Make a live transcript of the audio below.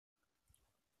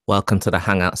Welcome to the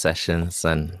Hangout sessions,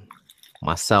 and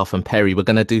myself and Perry, we're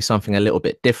going to do something a little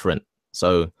bit different.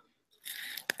 So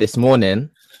this morning,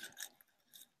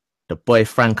 the boy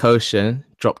Frank Ocean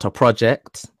dropped a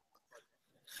project,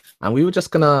 and we were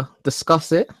just going to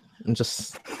discuss it and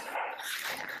just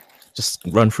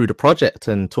run through the project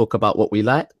and talk about what we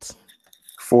liked.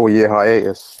 4-year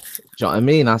hiatus. Do you know what I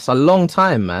mean? That's a long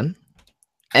time, man.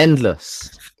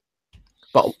 Endless.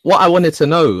 But what I wanted to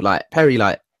know, like, Perry,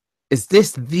 like, is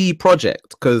this the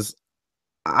project? Because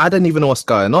I don't even know what's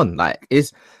going on. Like,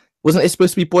 wasn't it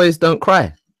supposed to be Boys Don't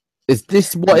Cry? Is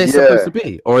this what it's supposed to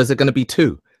be? Or is it going to be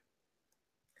two?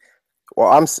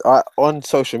 Well, on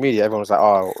social media, everyone's like,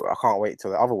 "Oh, I can't wait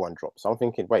till the other one drops." So I'm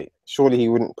thinking, wait, surely he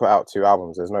wouldn't put out 2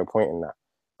 albums. There's no point in that.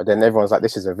 But then everyone's like,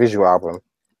 "This is a visual album,"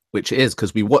 which it is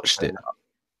because we watched it.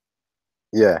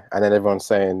 Yeah, and then everyone's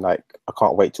saying like, "I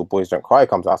can't wait till Boys Don't Cry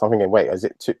comes out." So I'm thinking, wait, is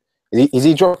it two? Is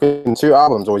he dropping 2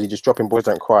 albums, or is he just dropping Boys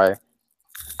Don't Cry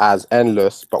as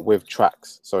Endless but with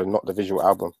tracks? So not the visual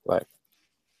album. Like,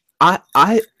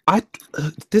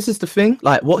 this is the thing.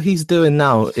 Like, what he's doing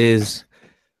now,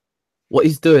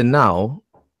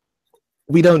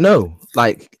 we don't know.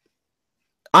 Like,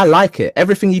 I like it.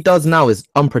 Everything he does now is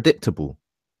unpredictable.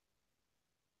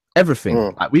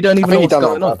 Everything. Like, we don't even know what's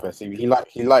going on.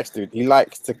 He likes to.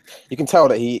 You can tell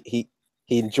that he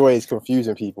enjoys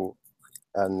confusing people,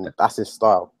 and that's his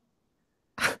style.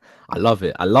 I love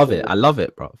it,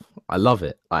 bro. I love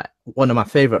it. Like, one of my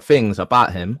favorite things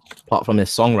about him, apart from his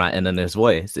songwriting and his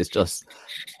voice, is just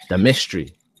the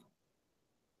mystery.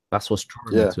 That's what's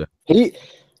drawing me to it.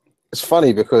 It's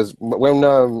funny because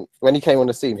when he came on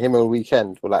the scene, him and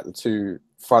Weeknd were like the 2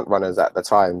 front runners at the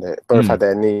time. They both had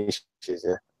their niches,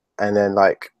 yeah. And then,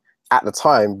 like, at the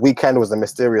time, Weeknd was the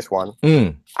mysterious one,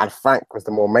 and Frank was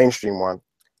the more mainstream one.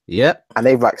 Yep. And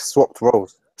they've like swapped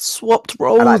roles.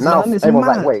 And, like, now man,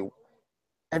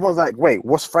 everyone's like, wait,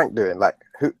 what's Frank doing? Like,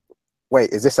 who? Wait,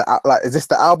 is this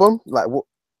the album? Like, what?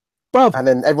 Bro. And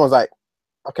then everyone's like,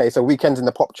 okay, so Weeknd's in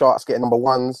the pop charts, getting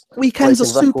 #1s. Weeknd's a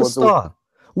superstar.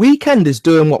 Weeknd is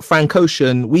doing what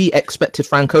we expected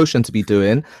Frank Ocean to be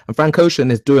doing, and Frank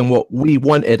Ocean is doing what we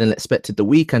wanted and expected the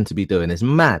Weeknd to be doing. It's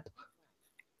mad.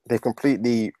 They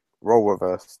completely role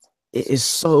reversed. It is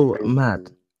so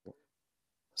mad.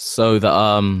 So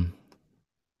the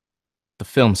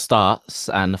film starts,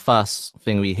 and the first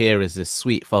thing we hear is this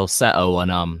sweet falsetto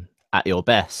on "At Your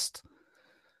Best,"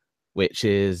 which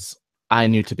is I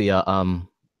knew to be a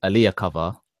Aaliyah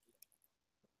cover.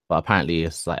 But apparently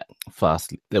it's like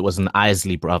first there was an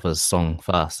Isley Brothers song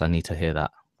first. I need to hear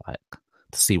that, like,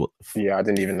 to see what. Yeah, I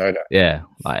didn't even know that. Yeah,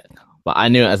 like, but I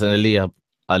knew it as an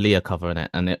Aaliyah cover in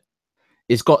it, and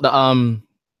it's got the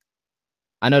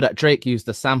I know that Drake used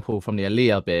the sample from the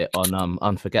Aaliyah bit on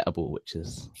Unforgettable, which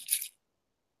is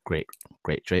great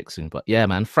Drake song. But yeah,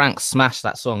 man, Frank smashed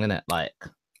that song, innit? Like,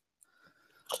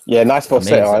 yeah, nice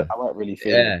falsetto. I weren't really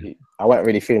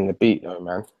feeling the beat though,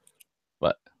 man.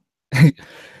 But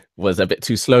was a bit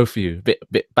too slow for you,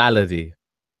 bit ballady.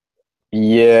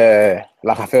 Yeah,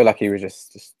 like, I feel like he was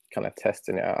just kind of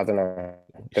testing it out. I don't know.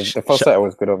 The falsetto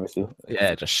was good, obviously.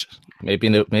 Yeah, just maybe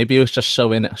it was just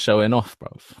showing off, bro.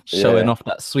 Showing off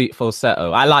that sweet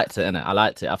falsetto. I liked it, innit? I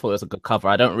liked it. I thought it was a good cover.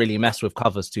 I don't really mess with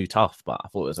covers too tough, but I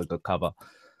thought it was a good cover.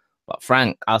 But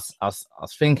Frank, I was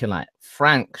thinking, like,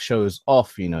 Frank shows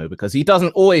off, you know, because he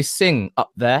doesn't always sing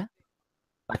up there.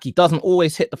 Like, he doesn't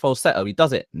always hit the falsetto. He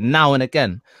does it now and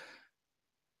again.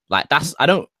 Like, I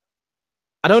don't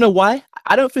know why.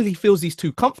 I don't feel he feels he's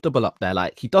too comfortable up there.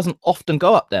 Like, he doesn't often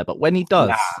go up there, but when he does,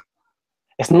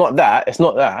 it's not that. It's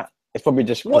probably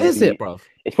just what is it, bro?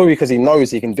 It's probably because he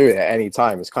knows he can do it at any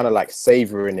time. It's kind of like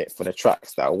savoring it for the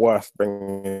tracks that are worth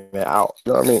bringing it out.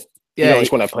 You know what I mean? Yeah, you don't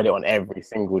just want to put it on every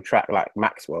single track like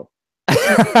Maxwell. You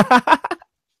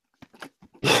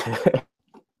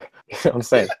know what I'm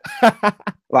saying?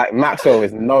 Like, Maxwell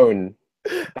is known.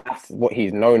 That's what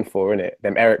he's known for, innit?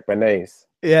 Them Eric Benets.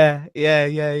 Yeah.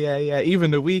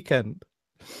 Even the Weeknd.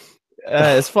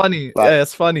 It's funny. Like,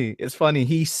 it's funny.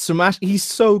 He's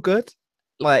so good.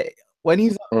 Like, when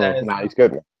he's up there, he's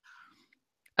good, man.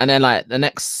 And then, like, the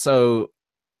next, so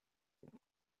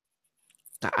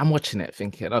I'm watching it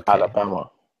thinking, okay, Alabama.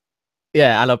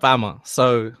 Yeah, Alabama.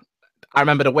 So I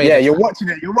remember the way. Yeah, you're watching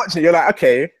it. You're like,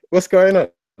 okay, what's going on?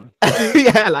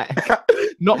 Yeah, like,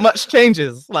 not much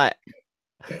changes, like,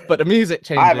 but the music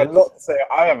changes. I have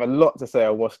a lot to say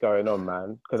on what's going on,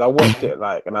 man, because I watched it,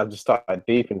 like, and I just started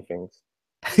deeping things.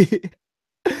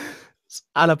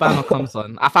 Alabama comes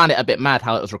on. I found it a bit mad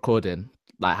how it was recorded,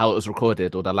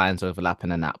 all the lines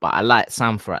overlapping and that. But I liked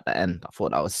Sampha at the end. I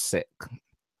thought that was sick.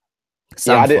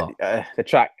 Sampha. Yeah, I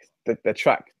did. The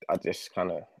track, I just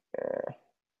kind of.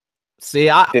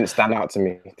 See, Didn't stand out to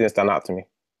me. Didn't stand out to me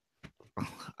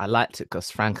I liked it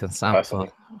because personally.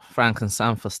 Frank and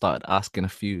Sanford started asking a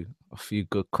few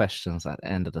good questions at the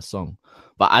end of the song.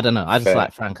 But I don't know. I just Fair.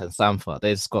 like Frank and Sanford.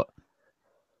 They just got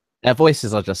their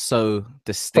voices are just so For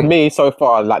distinct. me, so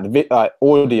far, like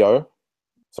audio.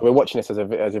 So we're watching this as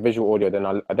a visual audio. Then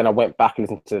I went back and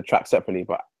listened to the track separately.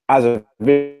 But as a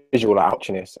visual, like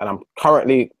watching this, and I'm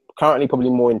currently probably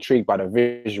more intrigued by the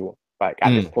visual. Like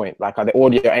at this point, like the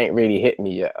audio ain't really hit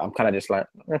me yet. I'm kind of just like,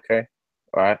 okay,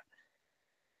 all right.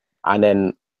 And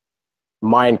then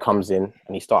mine comes in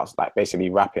and he starts like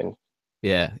basically rapping.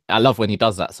 Yeah, I love when he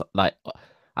does that. So, like,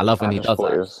 I love when I he just does thought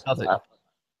that. it was Does it?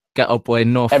 Ghetto Boy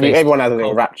North Face. everyone has a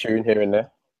little rap tune here and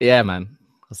there. Yeah, man.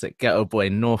 Was it Ghetto Boy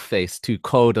North Face? Too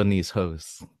cold on these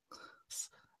hoes.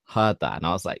 Heard that and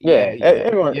I was like, Yeah, yeah,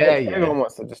 everyone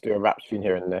wants to just do a rap tune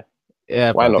here and there.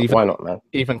 yeah, Why bro. not? Why not, man?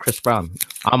 Even Chris Brown.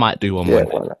 I might do one Yeah, one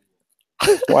day. why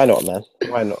not? Why not, man?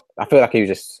 Why not? I feel like he was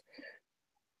just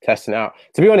testing it out.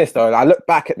 To be honest, though, I look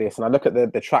back at this and I look at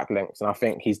the track lengths and I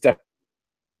think he's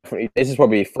definitely this is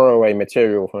probably throwaway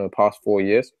material from the past 4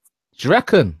 years. Do you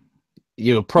reckon?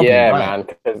 You're probably Yeah, right. man.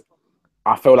 Because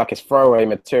I feel like it's throwaway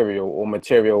material or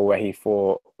material where he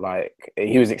thought like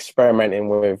he was experimenting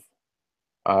with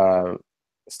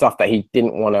stuff that he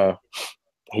didn't want to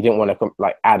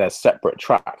like add as separate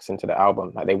tracks into the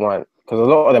album. Like they weren't, because a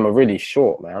lot of them are really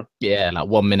short, man. Yeah, like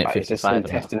 1 minute Like it's just 55.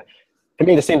 him testing. To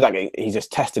me, it just seems like he's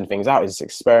just testing things out. He's just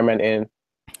experimenting.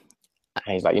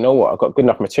 And he's like, you know what? I've got good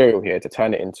enough material here to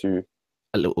turn it into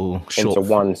A little short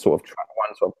one sort of track,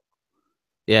 one sort of.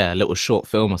 Yeah, a little short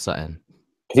film or something.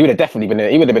 Because he would have definitely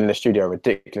been. He would have been in the studio a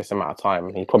ridiculous amount of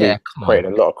time. He probably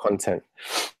created a lot of content.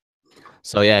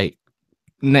 So yeah,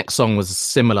 next song was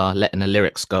similar, letting the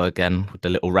lyrics go again with the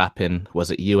little rapping.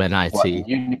 Was it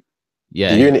UNIT?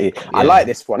 Yeah, Unity. Yeah. I like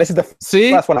this one. This is the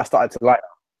first one I started to like.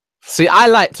 See, I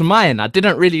liked mine. I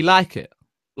didn't really like it.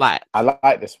 Like I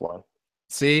like this one.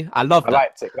 See, I love that. I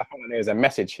liked it. I thought there was a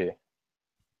message here.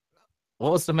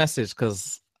 What was the message?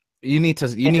 Because he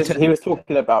was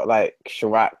talking about like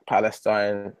Chirac,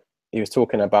 Palestine. He was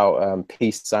talking about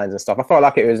peace signs and stuff. I felt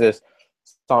like it was just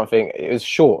something. It was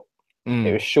short.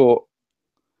 It was short,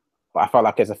 but I felt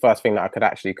like it's the first thing that I could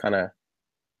actually kind of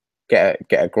get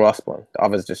a grasp on. The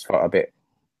others just felt a bit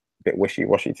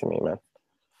wishy-washy to me, man.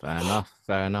 Fair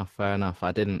enough.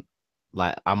 I didn't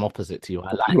like. I'm opposite to you.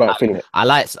 I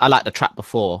liked the track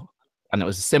before, and it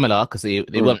was similar because they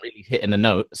weren't really hitting the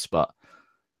notes, but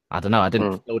I don't know. I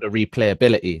didn't feel the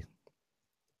replayability.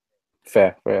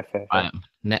 Fair. Right,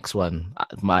 next one.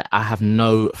 I have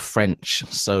no French,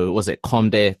 so was it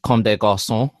Comme des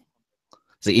Garçons?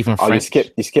 Is it even French?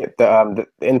 You skipped the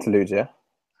interludes, yeah?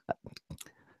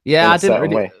 Yeah, I didn't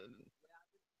really. Way.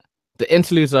 The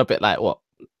interludes are a bit like what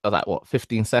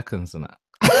 15 seconds and that.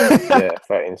 Yeah,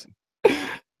 13.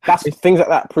 That's things like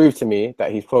that prove to me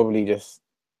that he's probably it's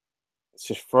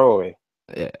just throwaway.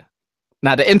 Yeah.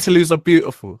 Now the interludes are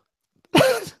beautiful.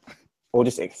 Or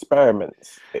just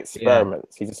experiments. Yeah.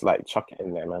 He just like chuck it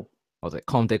in there, man. Was it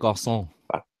Comme des Garçons?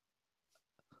 I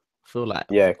feel like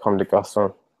Comme des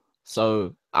Garçons.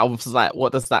 So I was like,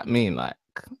 what does that mean? Like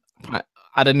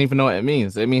I didn't even know what it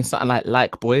means. It means something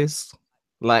like boys.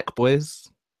 Like boys.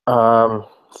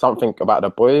 Something about the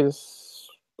boys.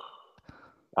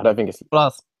 I don't think it's.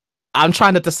 Plus, I'm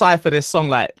trying to decipher this song.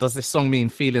 Like, does this song mean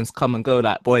feelings come and go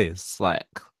like boys?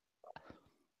 Like,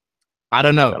 I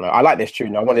don't know. I like this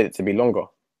tune. I wanted it to be longer.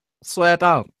 Swear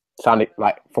down. Sounded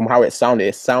like from how it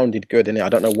sounded good in it. I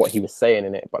don't know what he was saying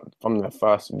in it, but from the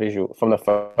first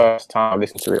time I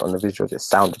listened to it on the visuals, it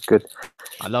sounded good.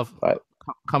 I love like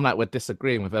come like we're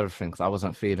disagreeing with everything because I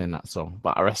wasn't feeling that song,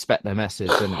 but I respect the message,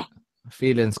 innit?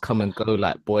 Feelings come and go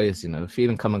like boys, you know.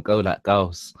 Feeling come and go like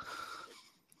girls.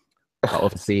 But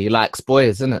obviously, he likes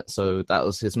boys, innit? So that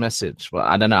was his message. But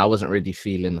I don't know. I wasn't really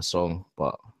feeling the song,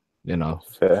 but you know.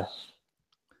 Fair.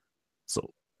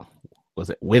 So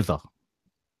was it Wither?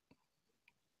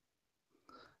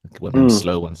 One of them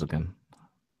slow ones again.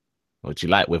 Would you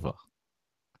like Wither?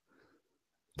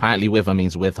 Apparently, Wither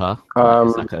means with her.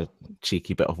 It's like a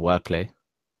cheeky bit of wordplay.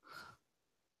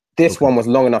 This one was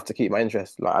long enough to keep my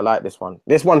interest. Like I like this one.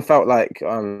 This one felt like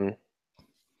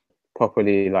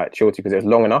properly like chillty because it was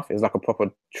long enough. It was like a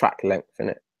proper track length,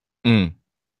 innit?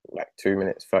 Like 2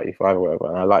 minutes 35 or whatever,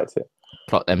 and I liked it.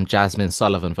 Plot them Jasmine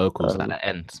Sullivan vocals at the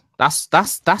end. That's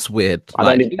weird.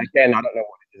 I don't know what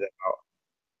it is about.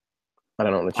 I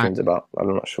don't know what the tune's about.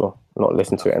 I'm not sure. I'm not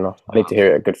listened to it enough. I need to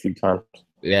hear it a good few times.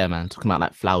 Yeah, man. Talking about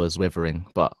like flowers withering,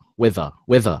 but with her.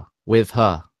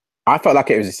 I felt like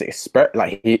it was just it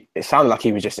sounded like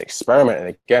he was just experimenting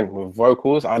again with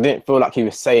vocals. I didn't feel like he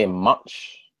was saying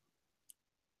much.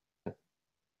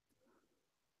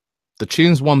 the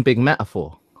tune's one big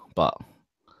metaphor, but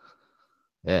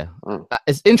yeah,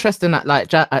 it's interesting that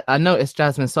like I noticed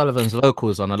Jasmine Sullivan's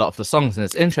vocals on a lot of the songs, and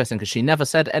it's interesting because she never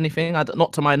said anything.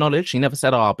 Not to my knowledge, she never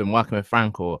said, "Oh, I've been working with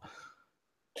Frank," or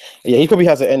yeah, he probably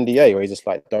has an NDA where he just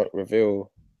like don't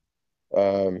reveal.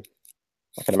 I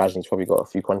can imagine he's probably got a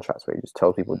few contracts where he just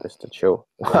tells people just to chill,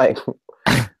 like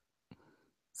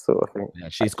sort of thing. yeah,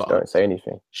 Don't say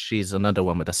anything. She's another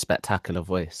one with a spectacular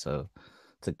voice, so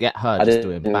to get her I just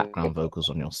doing didn't background vocals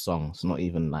on your songs, not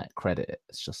even like credit it.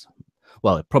 It's just,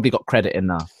 well, it probably got credit in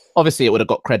the. Obviously, it would have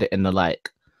got credit in the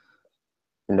like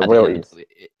in the royalties.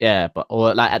 Yeah, but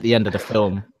or like at the end of the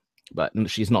film, but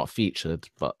she's not featured.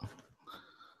 But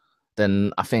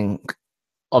then I think,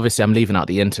 obviously, I'm leaving out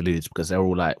the interludes because they're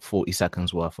all like 40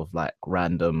 seconds worth of like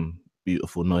random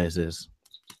beautiful noises.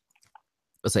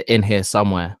 It's like in here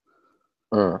somewhere.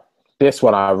 This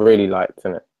one I really liked,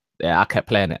 innit? Yeah, I kept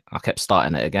playing it. I kept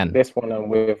starting it again. This one and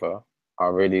With Her, I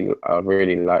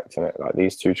really liked it. Like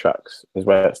these two tracks is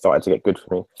where it started to get good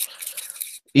for me.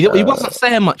 He wasn't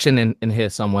saying much in here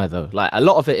somewhere though. Like a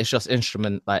lot of it is just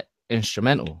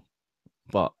instrumental.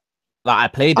 But like I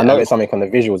played it. I noticed something on the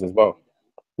visuals as well.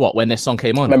 What, when this song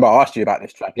came on? Remember I asked you about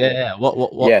this track. Yeah.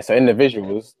 What? Yeah. So in the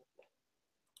visuals,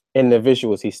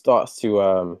 he starts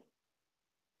to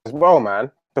as well, man,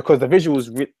 because the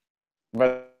visuals.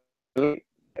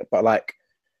 But like,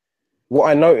 what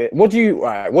I noticed. What do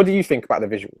you think about the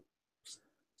visuals?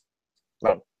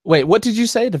 Like, wait, what did you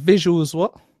say? The visuals?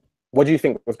 What do you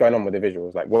think was going on with the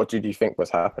visuals? Like, what did you think was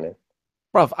happening?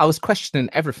 Bruv, I was questioning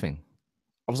everything.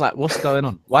 I was like, what's going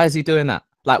on? Why is he doing that?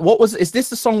 Like, is this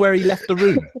the song where he left the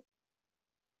room?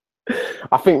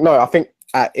 I think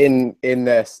in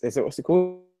this, what's it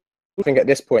called? I think at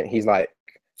this point, he's like,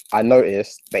 I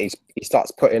noticed that he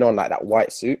starts putting on like that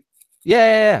white suit.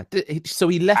 Yeah. So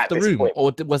he left the room,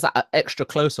 or was that an extra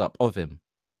close up of him?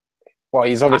 Well,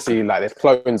 he's obviously like, there's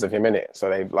clones of him in it. So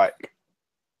they like,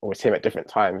 always him at different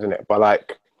times, isn't it? But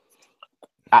like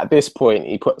at this point,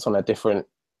 he puts on a different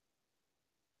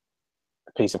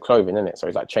piece of clothing, isn't it? So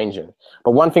he's like changing.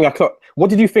 But one thing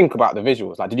what did you think about the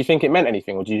visuals? Like, did you think it meant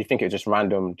anything, or did you think it was just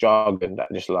random jargon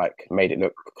that just like made it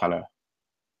look kind of?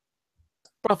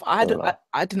 Bro, I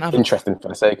didn't have interesting for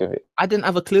the sake of it. I didn't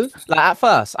have a clue. Like at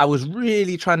first, I was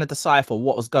really trying to decipher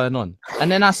what was going on, and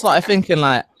then I started thinking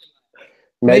like,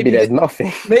 maybe there's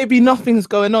nothing. Maybe nothing's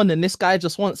going on, and this guy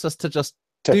just wants us to just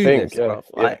do think, this, bro.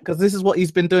 Like, because this is what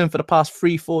he's been doing for the past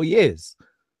 3-4 years.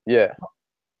 Yeah.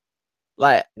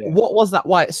 Like, what was that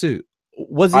white suit?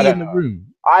 Was he in the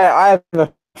room? I have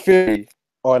a theory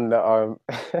on the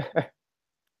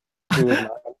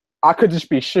I could just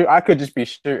be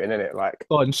shooting in it. Like,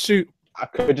 go on, shoot. I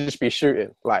could just be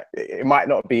shooting. Like, it might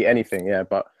not be anything, yeah.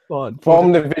 But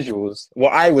from the visuals,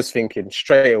 what I was thinking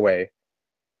straight away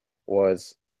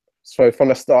was, so from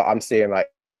the start, I'm seeing like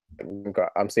one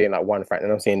Frank,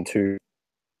 and I'm seeing two.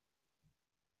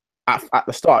 At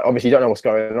the start, obviously, you don't know what's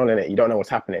going on in it. You don't know what's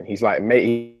happening. He's like,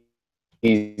 mate,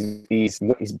 he's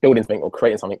building something or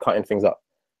creating something, cutting things up,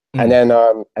 and then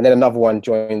another one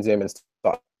joins him and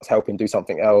starts helping do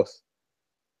something else.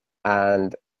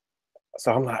 And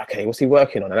so I'm like, okay, what's he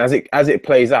working on? And as it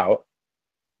plays out,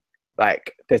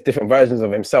 like there's different versions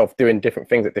of himself doing different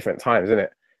things at different times, isn't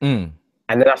it? And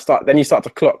then you start to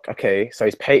clock, okay, so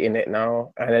he's painting it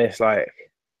now, and then it's like,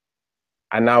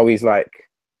 and now he's like,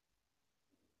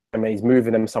 I mean, he's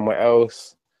moving them somewhere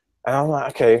else, and I'm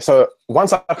like, okay, so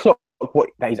once I clock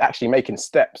that he's actually making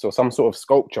steps or some sort of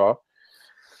sculpture,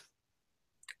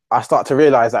 I start to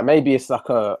realize that maybe it's like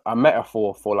a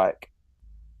metaphor for like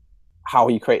how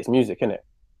he creates music, innit?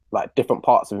 Like different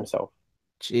parts of himself.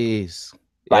 Jeez.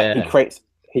 Like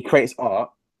he creates art,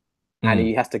 and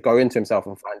he has to go into himself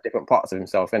and find different parts of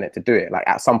himself in it to do it. Like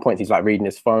at some points he's like reading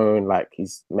his phone, like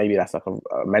maybe that's like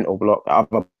a mental block. At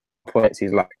other points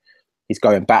he's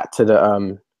going back to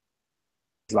the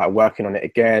he's like working on it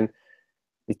again.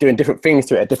 He's doing different things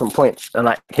to it at different points, and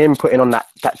like him putting on that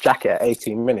jacket at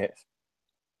 18 minutes.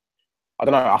 I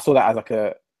don't know. I saw that as like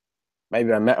maybe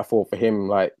a metaphor for him,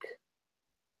 like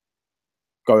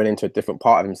going into a different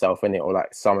part of himself in it, or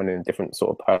like summoning a different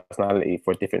sort of personality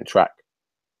for a different track.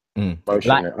 Motion,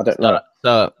 like, I don't know.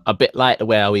 So a bit like the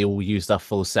way we all use the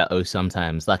falsetto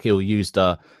sometimes. Like he'll hit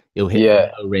the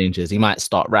low ranges. He might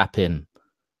start rapping.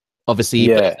 Obviously, he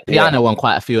plays the piano on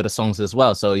quite a few of the songs as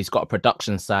well. So he's got a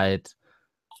production side.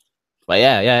 But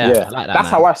yeah. I like that. That's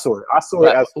how I saw it. I saw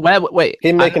it as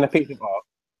him making a piece of art,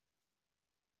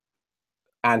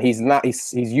 and he's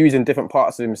using different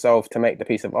parts of himself to make the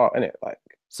piece of art, innit? Like,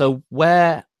 so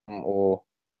where were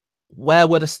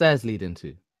the stairs leading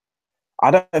to? I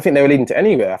don't think they were leading to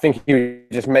anywhere. I think he was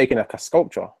just making like a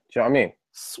sculpture. Do you know what I mean?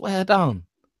 Swear down.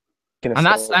 In a And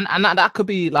that's song. and that could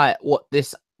be like what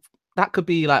this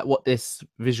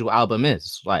visual album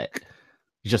is. Like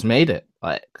you just made it.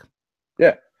 Like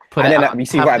Yeah. put And it then out, you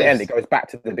see have right at the end, this. it goes back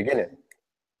to the beginning.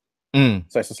 Mm,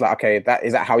 So it's just like, okay,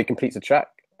 that how he completes the track,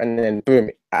 and then boom,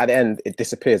 at the end it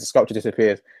disappears. The sculpture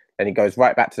disappears, and he goes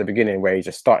right back to the beginning where he's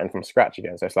just starting from scratch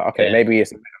again. So it's like, okay, yeah. maybe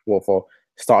it's a metaphor for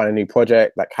starting a new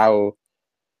project, like how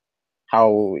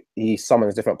he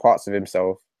summons different parts of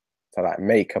himself to like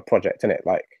make a project in it,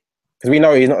 like because we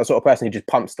know he's not the sort of person who just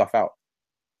pumps stuff out.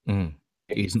 Mm.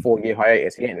 He's 4 year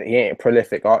hiatus. He ain't a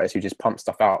prolific artist who just pumps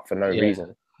stuff out for no yeah.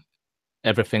 reason.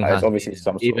 Everything Like, there's has obviously reason.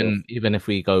 some sort of Even if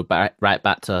we go back right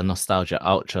back to Nostalgia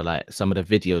Ultra, like some of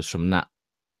the videos from that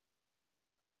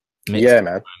mixed yeah,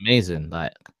 man. amazing.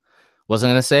 Like wasn't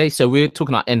gonna say. So we are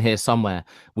talking about In Here Somewhere.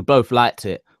 We both liked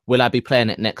it. Will I be playing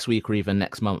it next week or even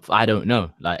next month? I don't know.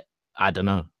 Like I don't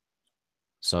know.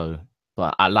 So,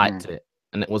 but I liked it,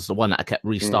 and it was the one that I kept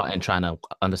restarting, trying to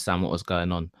understand what was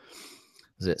going on.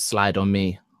 Does it slide on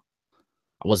me?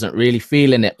 I wasn't really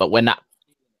feeling it, but when that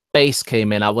bass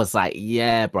came in, I was like,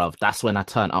 "Yeah, bro." That's when I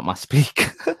turned up my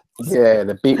speaker. Yeah,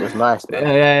 the beat was nice, Yeah,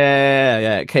 man. yeah, yeah,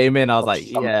 yeah. It came in. I was like,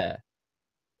 Some, "Yeah."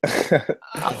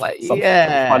 I was like, some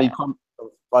 "Yeah."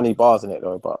 funny bars in it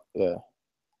though, but yeah.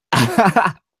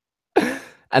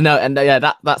 And no, and yeah,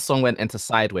 that song went into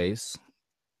Sideways.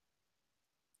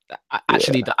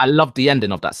 Actually, Yeah. I loved the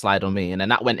ending of that Slide on Me, and then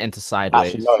that went into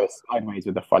Actually, no, Sideways. it's sideways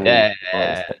with the funny Yeah,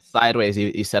 bars. Sideways.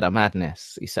 He said a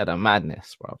madness. He said a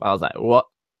madness, bro. I was like, what?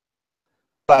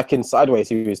 Like in Sideways,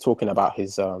 he was talking about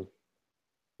his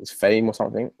fame or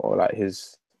something, or like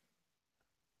his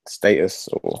status,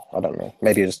 or I don't know.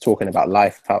 Maybe he was talking about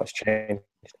life, how it's changed.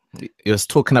 He was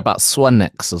talking about swan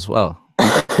necks as well.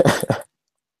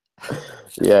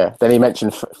 Yeah. Then he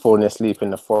mentioned falling asleep in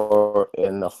the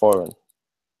foreign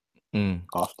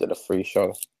after the free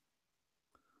show.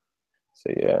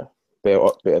 So yeah, bit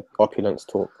of opulence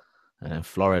talk. And then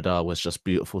Florida was just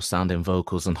beautiful sounding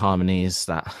vocals and harmonies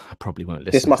that I probably won't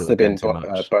This listen must to have again been too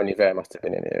much. Bon Iver must have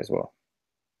been in it as well.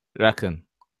 You reckon?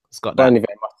 It's got Bon that. Iver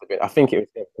must have been. I think it was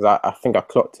him because I think I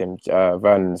clocked him.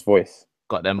 Vernon's voice,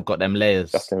 Got them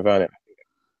layers. Justin Vernon.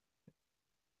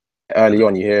 Early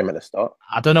on, you hear him at the start.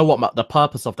 I don't know what the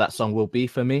purpose of that song will be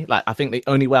for me. Like, I think the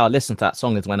only way I'll listen to that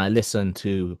song is when I listen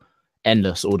to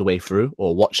Endless all the way through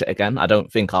or watch it again. I don't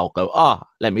think I'll go,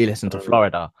 let me listen to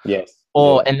Florida. Yes.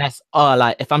 Or Yeah. unless,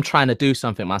 like, if I'm trying to do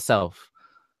something myself,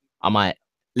 I might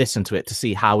listen to it to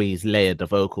see how he's layered the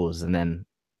vocals and then,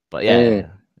 but yeah.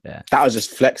 That was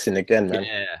just flexing again, man.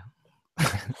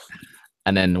 Yeah.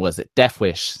 And then was it Death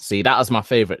Wish? See, that was my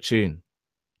favorite tune.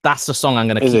 That's the song I'm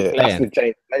gonna keep playing. That's with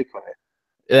James Blake on it.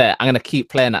 Yeah, I'm gonna keep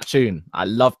playing that tune. I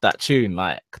love that tune.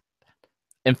 Like,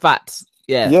 in fact,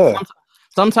 Yeah.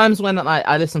 Sometimes when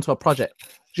I listen to a project,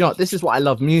 you know, this is what I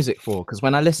love music for. Because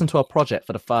when I listen to a project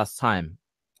for the first time,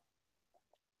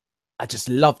 I just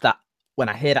love that when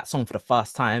I hear that song for the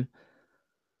first time,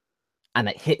 and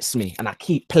it hits me, and I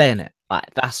keep playing it.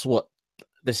 Like that's what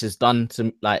this has done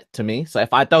to me. So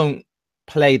if I don't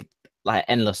play like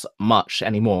Endless much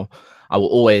anymore, I will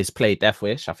always play Death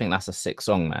Wish. I think that's a sick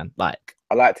song, man. Like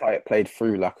I liked how it played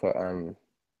through like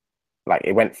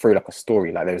it went through like a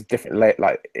story. Like there was different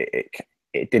like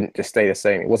it didn't just stay the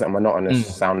same. It wasn't a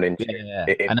monotonous sounding. Yeah.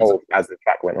 It evolved as the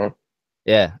track went on.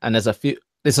 Yeah, and there's a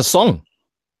song.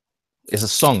 It's a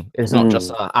song. It's not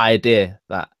just an idea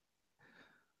that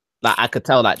like I could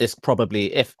tell like this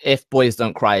probably if Boys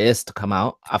Don't Cry is to come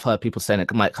out, I've heard people saying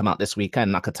it might come out this weekend.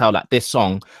 And I could tell that this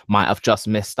song might have just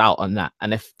missed out on that.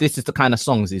 And if this is the kind of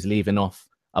songs he's leaving off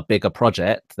a bigger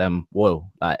project, then whoa,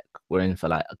 like we're in for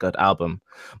like a good album.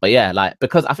 But yeah, like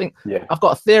because I think I've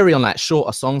got a theory on like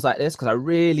shorter songs like this because I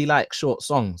really like short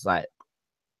songs. Like,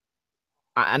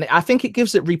 and I think it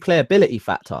gives it replayability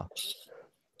factor.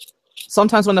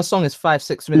 Sometimes when a song is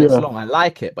 5-6 minutes long, I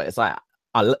like it, but it's like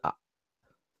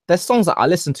there's songs that I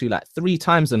listen to like 3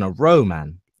 times in a row,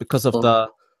 man, because of the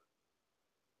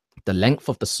length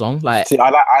of the song. Like, see, I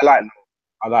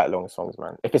like long songs,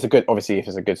 man. If it's a good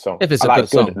song. If it's I a like good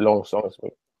song, long songs.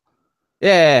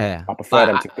 Yeah, I prefer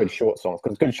them to good short songs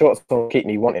because good short songs keep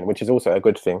me wanting, which is also a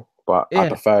good thing. But I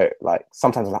prefer it, like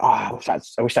sometimes I'm like, I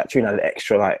wish that tune had an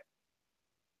extra like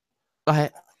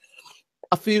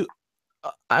a few.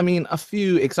 I mean, a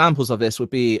few examples of this would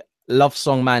be "Love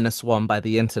Song -1" by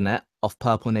The Internet of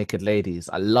Purple Naked Ladies.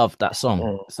 I love that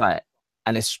song. It's like,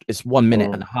 and it's 1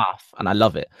 minute and a half, and I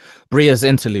love it. Bria's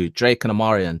Interlude, Drake and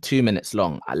Omarion, 2 minutes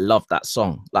long. I love that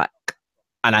song. Like,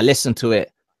 and I listen to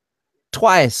it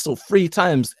twice or 3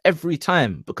 times every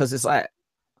time because it's like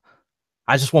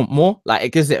I just want more. Like,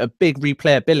 it gives it a big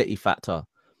replayability factor.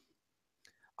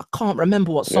 I can't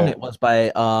remember what song Yeah. it was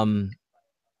by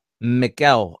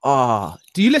Miguel. Ah,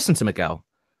 do you listen to Miguel?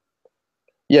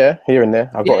 Yeah, here and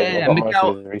there. I've Yeah, got most of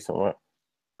Miguel. his recent work.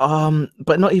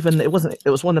 But not even, it wasn't, it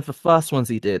was one of the first ones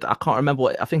he did. I can't remember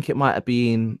what, I think it might have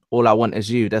been All I Want Is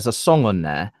You. There's a song on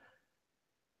there.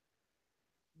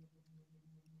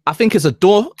 I think it's a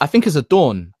dawn. I think it's a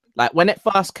dawn. Like when it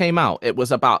first came out, it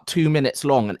was about 2 minutes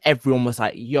long, and everyone was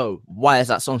like, "Yo, why is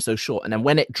that song so short?" And then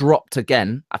when it dropped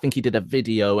again, I think he did a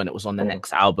video, and it was on the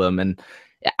next album, and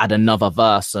it had another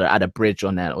verse or it had a bridge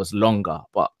on there. It was longer,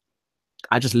 but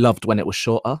I just loved when it was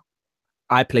shorter.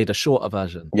 I played a shorter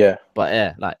version. Yeah. But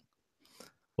yeah, like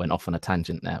went off on a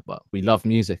tangent there, but we love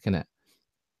music, innit?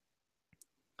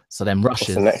 So then What's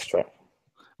the next track?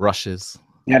 rushes.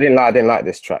 Yeah, I didn't like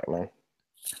this track, man.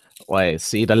 Wait,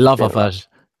 see the lover Didn't like. version.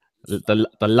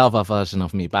 The lover version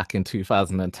of me back in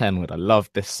 2010 would have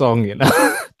loved this song, you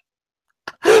know.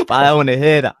 But I don't want to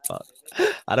hear that. But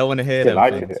I don't want to hear Didn't them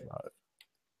like things. it.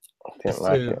 Didn't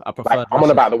like So it. I Like preferred I'm on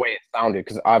rushes. about the way it sounded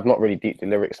because I've not really deep the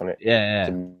lyrics on it. Yeah,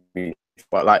 To be,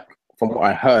 but like from what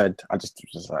I heard, I just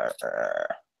was like,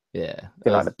 yeah.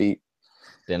 didn't like the beat.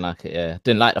 Didn't like it. Yeah,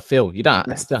 didn't like the feel. You don't.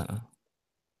 It's done.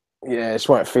 Yeah, just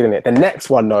weren't feeling it. The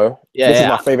next one though, Yeah, this is yeah.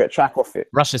 my favorite track off it.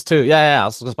 Rushes too. Yeah, yeah. I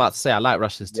was about to say I like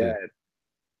rushes too. Yeah,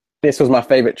 this was my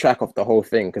favorite track of the whole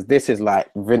thing because this is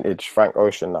like vintage Frank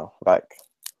Ocean now. Like,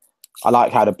 I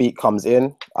like how the beat comes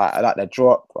in. I like the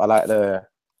drop. I like the.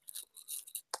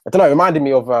 I don't know. It reminded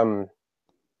me of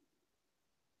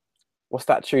what's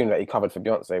that tune that he covered for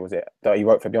Beyonce? Was it that he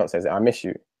wrote for Beyonce? Is it I Miss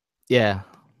You? Yeah.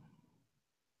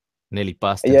 Nearly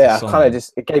burst into Yeah, song. kind of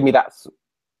just it gave me that.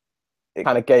 It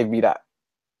kind of gave me that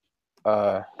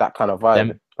that kind of vibe.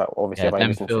 Them, Like obviously, yeah, I've only them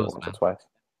listened to it feels, once or man. twice.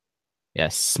 Yeah,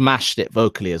 smashed it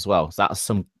vocally as well. So that was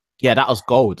some. Yeah, that was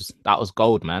gold. That was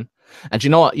gold, man. And you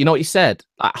know what? You know what he said?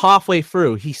 Like halfway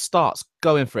through, he starts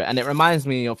going for it, and it reminds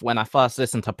me of when I first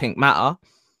listened to Pink Matter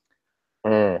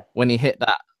when he hit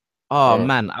that. Oh Mm.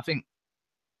 man, I think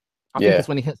Yeah, it's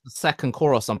when he hits the second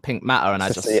chorus on Pink Matter, and I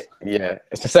just yeah,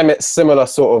 it's the same similar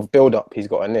sort of build up he's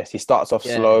got in this. He starts off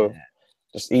yeah. slow,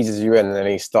 just eases you in, and then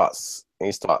he starts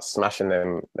smashing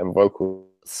them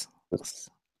vocals.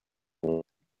 And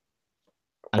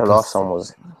The last one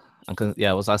was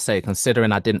yeah, was I say,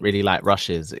 considering I didn't really like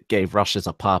rushes, it gave rushes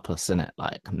a purpose in it.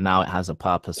 Like now it has a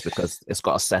purpose because it's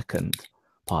got a second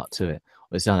part to it.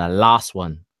 It's on the last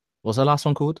one. What's the last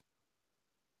one called?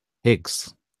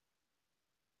 Higgs.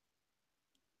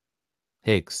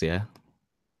 Higgs, yeah.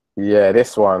 yeah.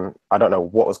 This one, I don't know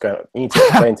what was going on. You need to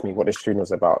explain to me what this tune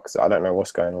was about because I don't know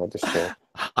what's going on with this tune.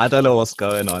 I don't know what's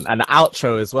going on. And the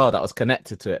outro as well that was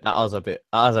connected to it. That was a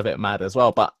bit mad as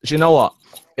well. But do you know what?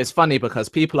 It's funny because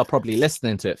people are probably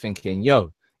listening to it thinking,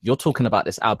 yo, you're talking about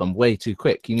this album way too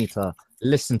quick. You need to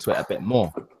listen to it a bit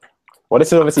more. Well,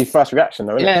 this is obviously first reaction,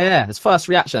 though, isn't it? Yeah, it's first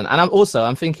reaction. And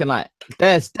I'm thinking like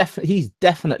he's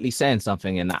definitely saying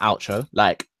something in the outro.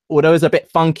 Like, although it's a bit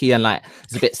funky and like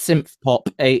it's a bit synth pop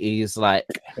 80s, like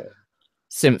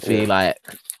synthy, like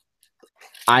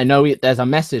I know there's a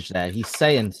message there. He's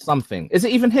saying something. Is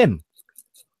it even him?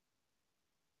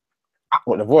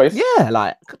 What, the voice? Yeah,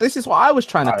 like this is what I was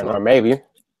trying to I don't talk. know, maybe.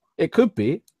 It could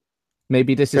be.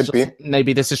 Maybe this is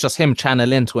just him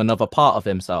channeling to another part of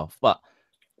himself. But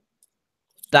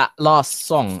that last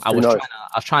song, I was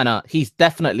trying to. He's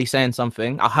definitely saying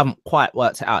something. I haven't quite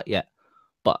worked it out yet.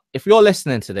 But if you're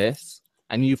listening to this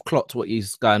and you've clocked what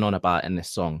he's going on about in this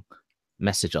song,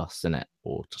 message us in it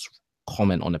or just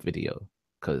comment on the video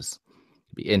because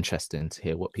it'd be interesting to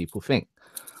hear what people think.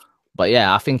 But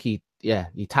yeah, I think he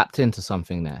tapped into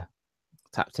something there.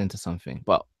 Tapped into something.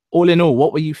 But all in all,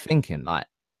 what were you thinking? Like,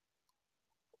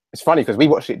 it's funny because we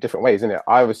watched it different ways, isn't it?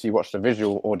 I obviously watched the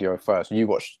visual audio first. You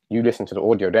listened to the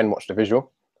audio, then watched the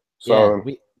visual. So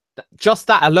yeah, just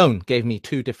that alone gave me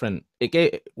two different.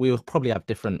 We will probably have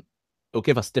different. It'll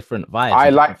give us different vibes.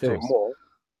 I liked it more.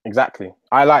 Exactly,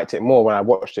 I liked it more when I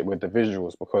watched it with the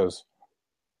visuals because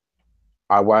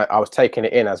I was taking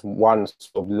it in as one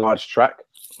sort of large track.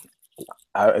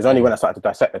 It's only when I started to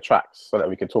dissect the tracks so that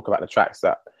we could talk about the tracks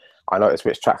that I noticed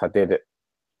which tracks I did it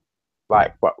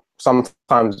like. But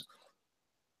sometimes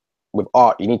with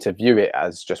art, you need to view it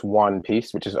as just one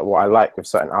piece, which is what I like with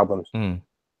certain albums. Yeah.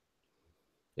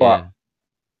 But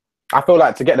I feel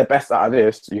like to get the best out of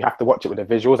this, you have to watch it with the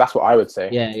visuals. That's what I would say.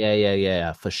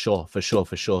 Yeah. For sure.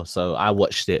 So I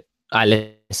watched it. I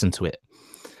listened to it,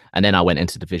 and then I went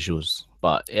into the visuals.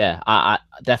 But yeah, I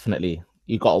definitely.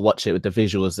 You got to watch it with the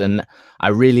visuals, and I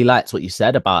really liked what you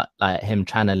said about like him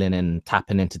channeling and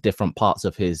tapping into different parts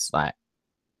of his like,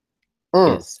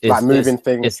 like moving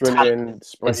things, drilling,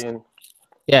 spraying.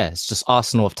 Yeah, it's just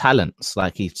arsenal of talents.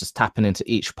 Like he's just tapping into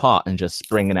each part and just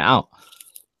bringing it out.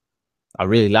 I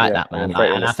really like Yeah, that, and man. Like,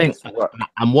 creating and I think this work.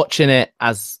 I'm watching it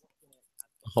as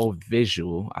a whole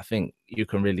visual. I think you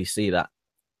can really see that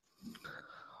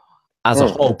as a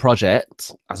whole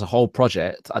project. As a whole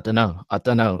project, I don't know. I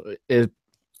don't know.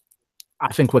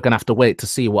 I think we're gonna have to wait to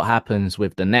see what happens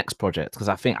with the next project because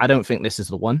I don't think this is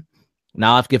the one.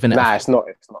 Now I've given it a Nah, it's not.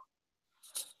 It's not.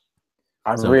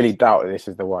 I so really doubt this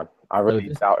is the one. I so really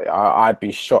this, doubt it. I'd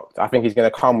be shocked. I think he's gonna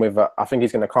come with. I think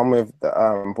he's gonna come with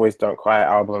the "Boys Don't Cry"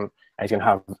 album. And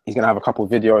he's gonna have a couple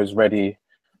of videos ready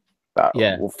that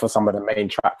yeah. for some of the main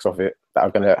tracks of it that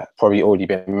are gonna probably already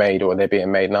been made or they're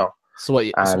being made now. And So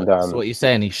what you're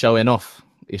saying? He's showing off.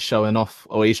 He's showing off,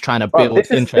 or he's trying to but build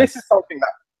interest.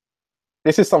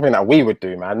 this is something that we would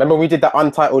do, man. Remember we did that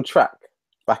untitled track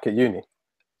back at uni.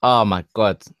 Oh my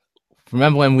god!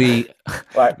 Remember when we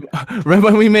Like remember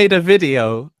when we made a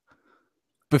video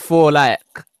before like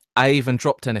I even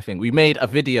dropped anything? We made a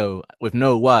video with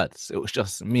no words. It was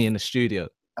just me in the studio.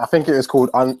 I think it was called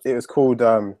it's called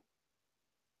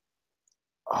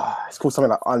something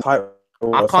like untitled I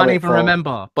or can't something even from.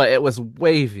 remember, but it was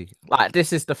wavy. Like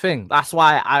this is the thing. That's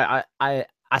why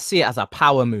I see it as a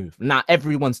power move. Now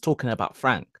everyone's talking about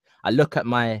Frank. I look at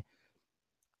my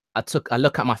I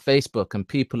look at my Facebook and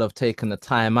people have taken the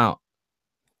time out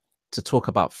to talk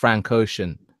about Frank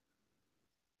Ocean.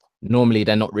 Normally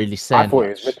they're not really I saying thought it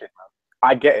was much. wicked.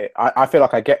 I get it. I feel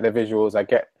like I get the visuals.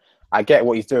 I get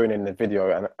what he's doing in the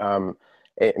video, and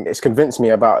it's convinced me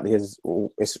about his.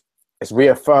 It's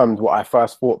reaffirmed what I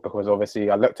first thought because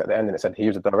obviously I looked at the end and it said he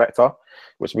was a director,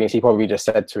 which means he probably just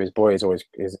said to his boys or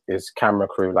his camera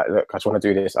crew like, "Look, I just want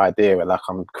to do this idea where like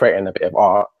I'm creating a bit of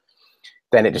art."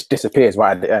 Then it just disappears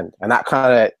right at the end, and that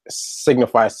kind of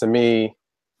signifies to me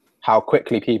how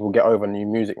quickly people get over new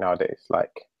music nowadays.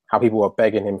 Like how people are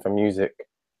begging him for music.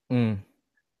 Mm.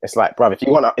 It's like, bro, if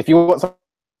you want to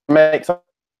make something,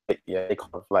 yeah,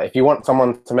 like if you want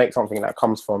someone to make something that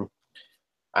comes from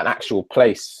an actual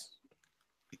place,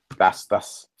 that's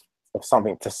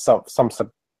something to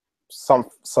some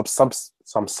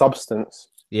substance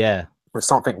Yeah. with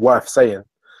something worth saying.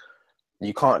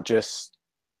 You can't just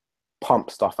pump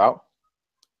stuff out.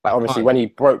 Like You obviously, can't, when he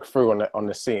broke through on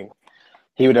the scene,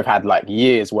 he would have had like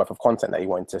years worth of content that he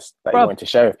bro. wanted to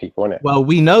share with people, innit? Well,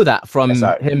 we know that It's from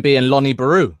like, him being Lonnie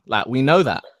Baru. Like we know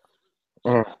that.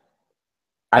 mm.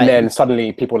 And Like then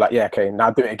suddenly people are like, yeah, okay, now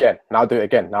do it again, now do it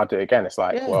again, now do it again. It's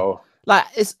like, yeah. well, Like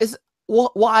it's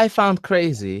what I found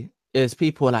crazy is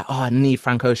people are like, oh, I need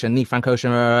Frank Ocean, need Frank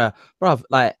Ocean, bro.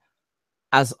 Like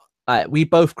as like we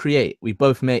both create, we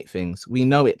both make things. We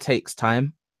know it takes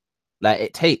time. Like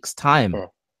it takes time. mm.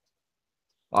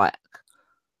 Like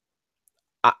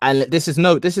and this is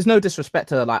no disrespect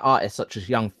to like artists such as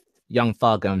Young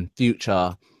Thug and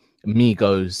Future,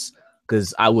 Migos,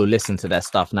 because I will listen to their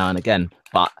stuff now and again.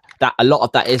 But that a lot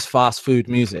of that is fast food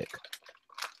music.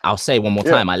 I'll say one more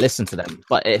Yeah, time, I listen to them,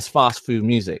 but it's fast food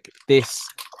music. This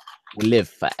will live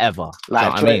forever. Do you know like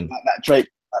what I Drake, mean?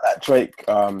 that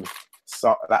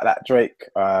Drake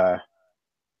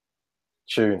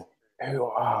tune.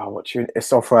 What tune?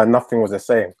 It's off Nothing Was the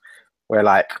Same, where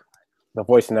like the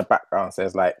voice in the background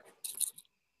says like,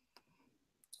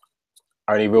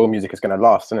 only real music is gonna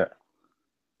last, isn't it?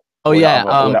 Oh yeah,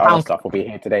 All that other stuff will be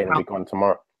here today and it'll be gone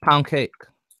tomorrow. pound cake.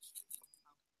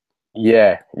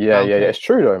 Yeah. It's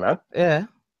true though, man. Yeah.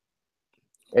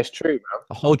 It's true, man.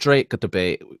 A whole Drake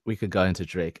debate. We could go into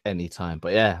Drake anytime.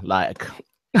 But yeah, like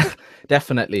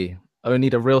definitely. Only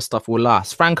the real stuff will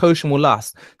last. Frank Ocean will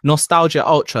last. Nostalgia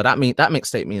Ultra. That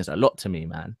mixtape means a lot to me,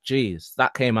 man. Jeez,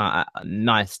 that came out at a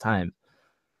nice time.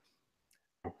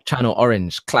 Channel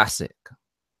Orange, classic.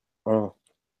 Mm.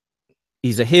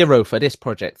 He's a hero for this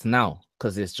project now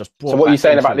because it's just So brought what are you back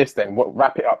saying about interest. this then? What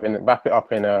wrap it up in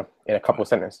a couple of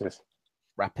sentences.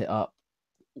 Wrap it up.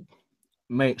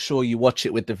 Make sure you watch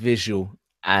it with the visual,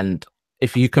 and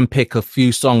if you can pick a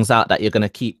few songs out that you're gonna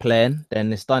keep playing,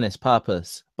 then it's done its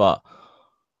purpose. But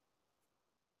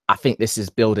I think this is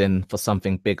building for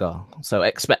something bigger. So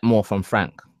expect more from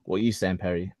Frank. What are you saying,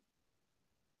 Perry?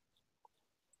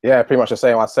 Yeah, pretty much the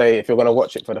same. I'd say if you're gonna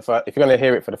watch it if you're gonna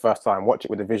hear it for the first time, watch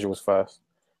it with the visuals first,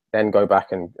 then go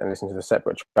back and listen to the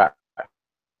separate track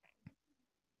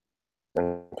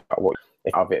and what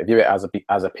of it. View it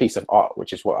as a piece of art,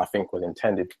 which is what I think was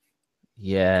intended.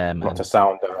 Yeah, man.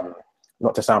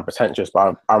 Not to sound pretentious,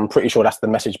 but I'm pretty sure that's the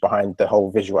message behind the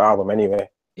whole visual album anyway.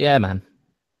 Yeah, man.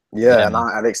 Yeah, Yeah, and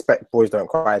man. I'd expect Boys Don't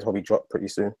Cry to probably drop pretty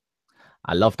soon.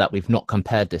 I love that we've not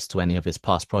compared this to any of his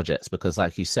past projects because,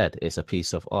 like you said, it's a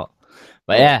piece of art.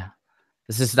 But Mm. yeah,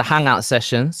 this is the hangout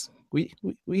sessions.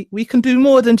 we can do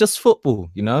more than just football,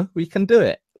 you know. We can do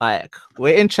it. Like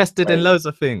we're interested in Mate, loads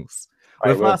of things.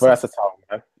 mate, With we're us, versatile,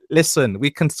 man. listen,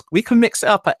 we can mix it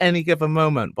up at any given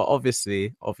moment, but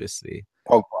obviously,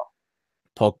 Pogba.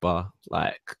 Pogba,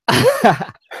 like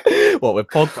what with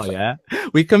Pogba, yeah,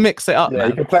 we can mix it up, Yeah, you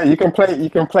man. can play. You can play. You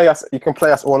can play us. You can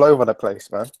play us all over the place,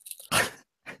 man.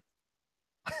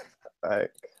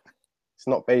 Like, it's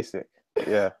not basic. But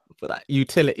yeah. But that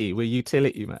utility, we're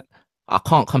utility, man. I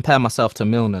can't compare myself to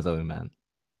Milner though, man.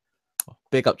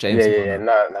 Big up Yeah, James yeah, yeah.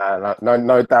 Milner.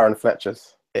 No, Darren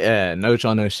Fletcher's. Yeah, no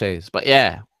John O'Shea's. But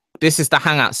yeah, this is the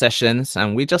hangout sessions,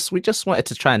 and we just wanted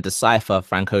to try and decipher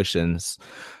Frank Ocean's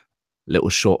little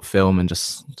short film and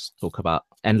just talk about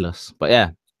endless. But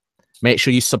yeah, make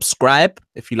sure you subscribe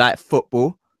if you like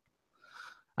football,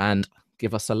 and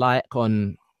give us a like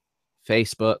on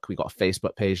Facebook. We got a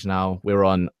Facebook page now. We're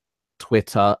on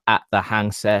Twitter at the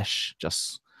Hang Sesh.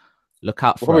 Just look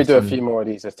out We'll for probably us do a on. few more of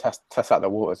these to test out the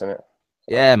waters, innit? So,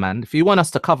 Yeah, man. If you want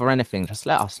us to cover anything, just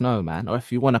let us know, man. Or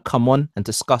if you want to come on and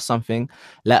discuss something,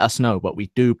 let us know. But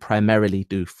we do primarily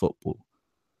do football.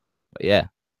 But yeah,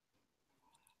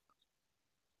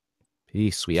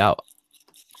 peace. We out.